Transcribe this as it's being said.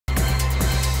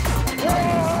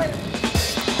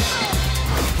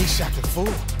He Shaqtin'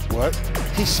 fool. What?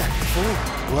 He Shaqtin' fool.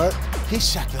 What? He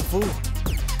Shaqtin' fool.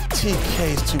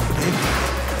 TK's too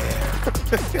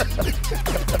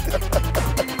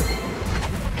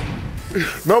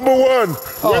big. Number one,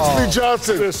 Wesley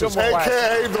Johnson,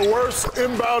 a.k.a. the worst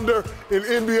inbounder in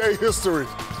NBA history.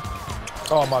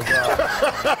 Oh, my God.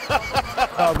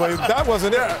 But that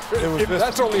wasn't it.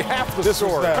 That's only half the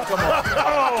story. Come on.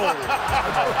 Oh.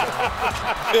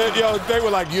 Yo, they were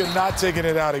like, you're not taking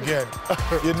it out again.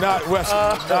 You're not, Wesley,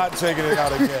 you're not taking it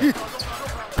out again.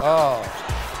 Oh.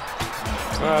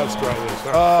 Let's try this.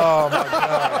 Oh, my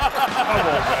God. Come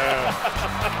on, man.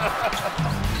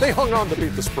 They hung on to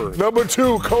beat the Spurs. Number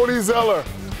two, Cody Zeller.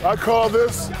 I call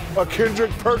this a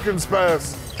Kendrick Perkins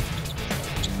pass.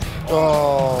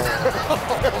 Oh.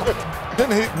 He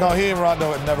and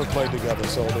Rondo had never played together,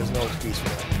 so there's no excuse for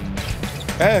that.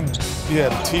 And he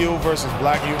had teal versus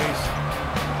black unis.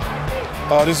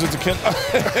 Oh, this is the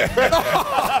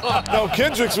No,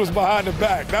 Kendrick's was behind the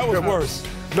back. That was worse.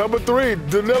 Number three,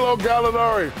 Danilo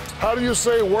Gallinari. How do you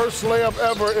say worst layup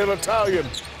ever in Italian?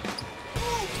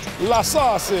 La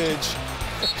sausage.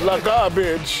 La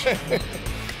garbage.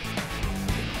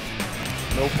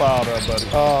 No foul there, buddy.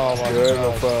 Oh, my God.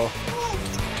 No foul.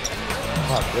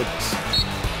 My goodness.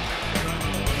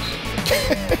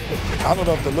 I don't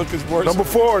know if the look is worse. Number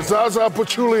four, Zaza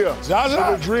Pachulia.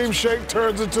 Zaza? The dream shake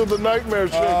turns into the nightmare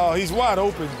shake. Oh, he's wide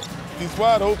open. He's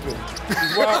wide open.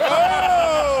 He's wide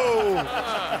Oh!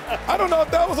 I don't know if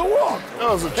that was a walk.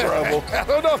 That was a trouble. I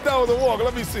don't know if that was a walk.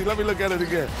 Let me see. Let me look at it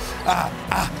again. No,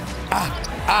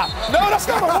 that's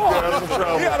not a walk.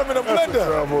 Yeah, he had him in a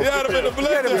blender. He had him in a blender.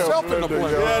 He had himself in the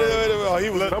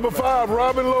blender. Number five,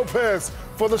 Robin Lopez.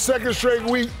 For the second straight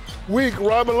week,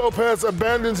 Robin Lopez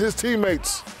abandons his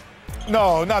teammates.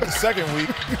 No, not the second week.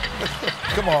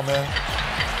 Come on, man.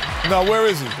 No, where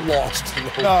is he? Lost.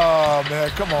 No, man.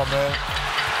 Come on, man.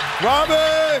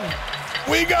 Robin!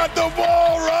 We got the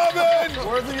ball, Robin!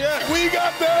 Where's he at? We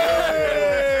got the...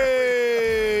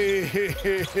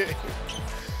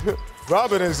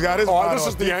 Robin has got his mind on this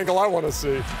is the angle I want to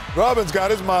see. Robin's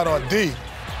got his mind on D.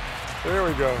 There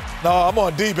we go. No, I'm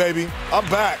on D, baby. I'm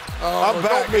back. I'm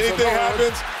back.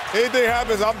 Anything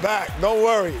happens, I'm back. Don't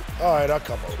worry. All right, I'll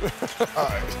come over. All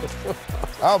right.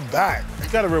 I'm back. You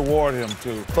got to reward him,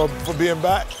 too. For being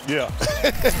back? Yeah.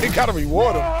 You got to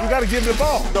reward him. You got to give him the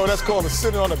ball. No, that's called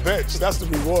sitting on the bench. That's the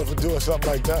reward for doing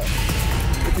something like that.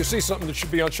 If you see something that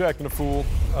should be on Shaqtin' a Fool,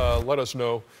 let us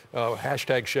know.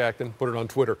 Hashtag Shaqtin', put it on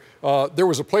Twitter. There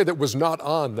was a play that was not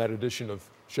on that edition of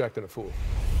Shaqtin' a Fool.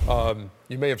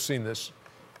 You may have seen this.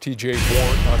 PJ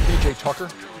Tucker.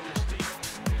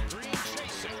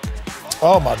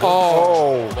 Oh, my God.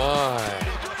 Oh, my.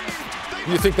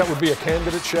 Do you think that would be a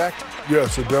candidate, Shaq?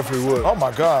 Yes, it definitely would. Oh, my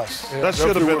gosh. Yeah, that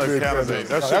should have been a candidate.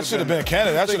 That should have been a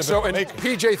candidate. That should have so, been and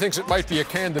PJ thinks it might be a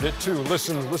candidate, too.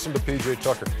 Listen to PJ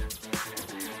Tucker.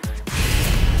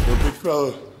 Yo, big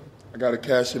fella, I got to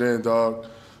cash it in, dog.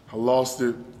 I lost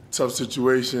it. Tough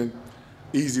situation.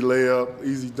 Easy layup,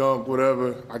 easy dunk,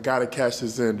 whatever. I got to cash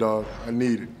this in, dog. I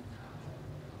need it.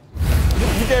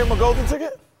 You gave him a golden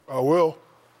ticket? I will.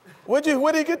 Where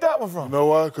did he get that one from? You know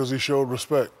why? Because he showed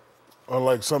respect,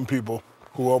 unlike some people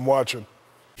who I'm watching.